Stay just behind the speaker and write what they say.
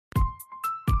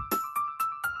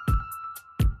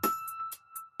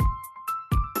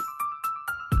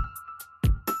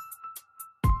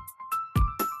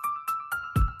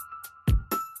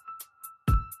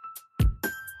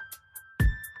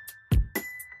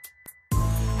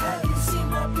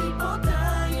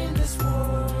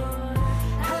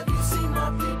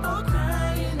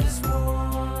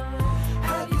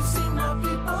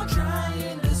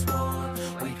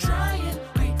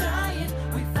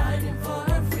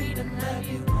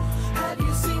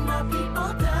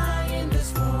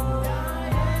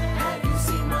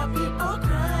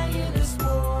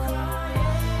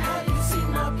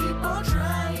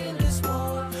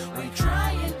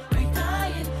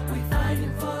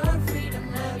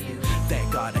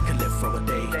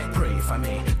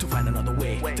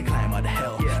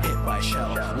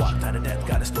shell. Walked out of death,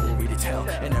 got a story to tell.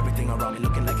 And everything around me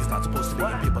looking like it's not supposed to be.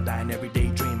 And people dying every day,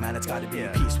 dream, man, it's gotta be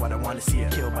peace. What I wanna see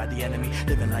it killed by the enemy.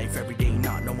 Living life every day,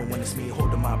 not knowing when it's me.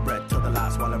 Holding my breath till the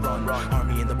last while I run.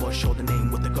 Army in the bush, hold the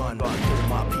name with the gun. Holding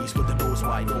my peace with the doors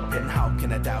wide open. How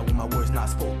can I die when my words not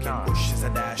spoken? Bush is a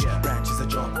dash, branch is a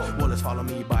jump. Bullets follow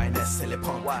me by an silly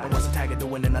punk. And what's a tiger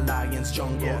doing in the lion's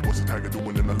jungle? What's a tiger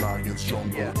doing in the lion's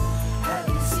jungle? Have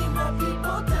you seen my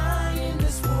people die in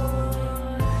this war?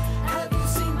 Have you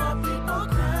seen my people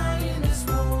cry in this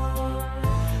war?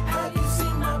 Have you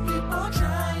seen my people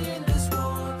try in this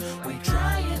war? We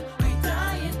trying, we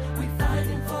dying, we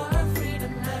fighting for our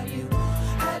freedom.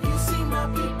 Have you seen my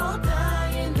people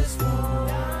die in this war?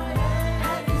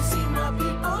 Have you seen my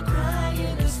people cry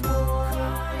in this war?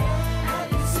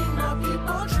 Have you seen my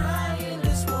people try in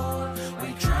this war?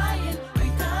 We trying, we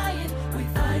dying, we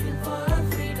fighting for our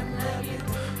freedom.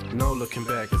 No looking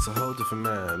back, it's a whole different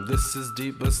man. This is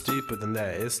deep, but it's deeper than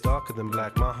that. It's darker than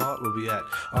black, my heart will be at.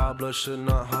 Our blood should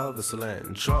not harvest the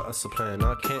land. Try us a plan,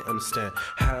 I can't understand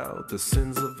how the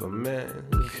sins of a man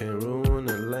can ruin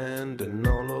a land and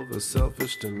all over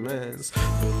selfish demands.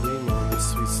 Believe me on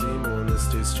this, we see more on this.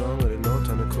 Stay strong, but no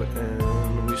time to quit.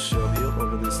 And we shall heal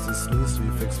over this. This needs to be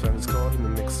fixed. Families caught in the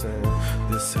mix, and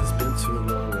this has been too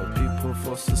long. Our people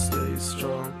forced to stay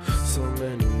strong. So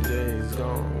many days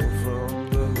gone from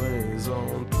the rain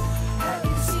zone. Have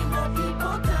you seen my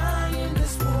people die in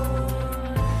this war?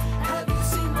 Have you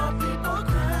seen my people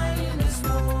cry in this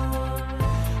war?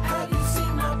 Have you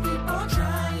seen my people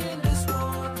try in this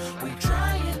war? We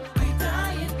trying, we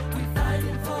dying, we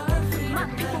fighting for our freedom. My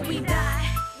people, we die,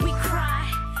 we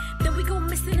cry, then we go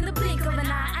missing in the blink of an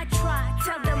eye. I try,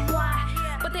 tell them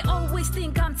why, but they always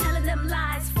think I'm telling them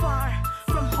lies. Far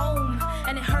from home,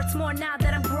 and it hurts more now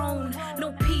that I'm grown.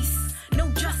 No peace, no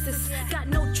justice, got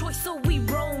no